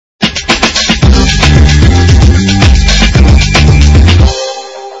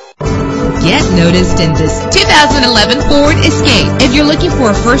noticed in this 2011 Ford Escape. If you're looking for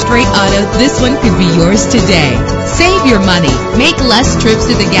a first-rate auto, this one could be yours today. Save your money. Make less trips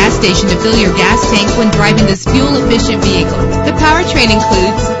to the gas station to fill your gas tank when driving this fuel-efficient vehicle. The powertrain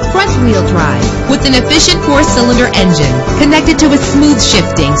includes front-wheel drive with an efficient 4-cylinder engine connected to a smooth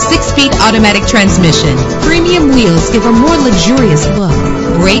shifting 6-speed automatic transmission. Premium wheels give a more luxurious look.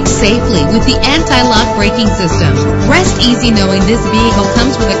 Brake safely with the anti-lock braking system. Rest easy knowing this vehicle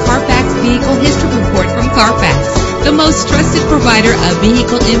comes with a Carfax Vehicle History Report from Carfax, the most trusted provider of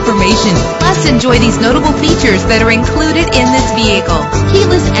vehicle information. Plus, enjoy these notable features that are included in this vehicle: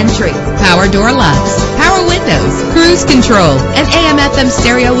 keyless entry, power door locks, power windows, cruise control, an AM/FM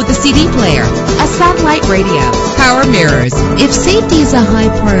stereo with a CD player, a satellite radio, power mirrors. If safety is a high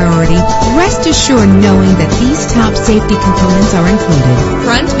priority, rest assured knowing that these top safety components are included: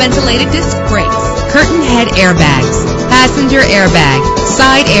 front ventilated disc brakes, curtain head airbags, passenger airbag,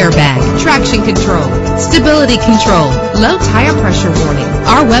 side airbag, traction control, stability control, low tire pressure warning.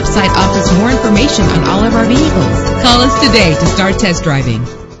 Our website offers more information on all of our vehicles. Call us today to start test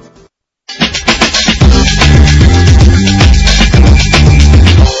driving.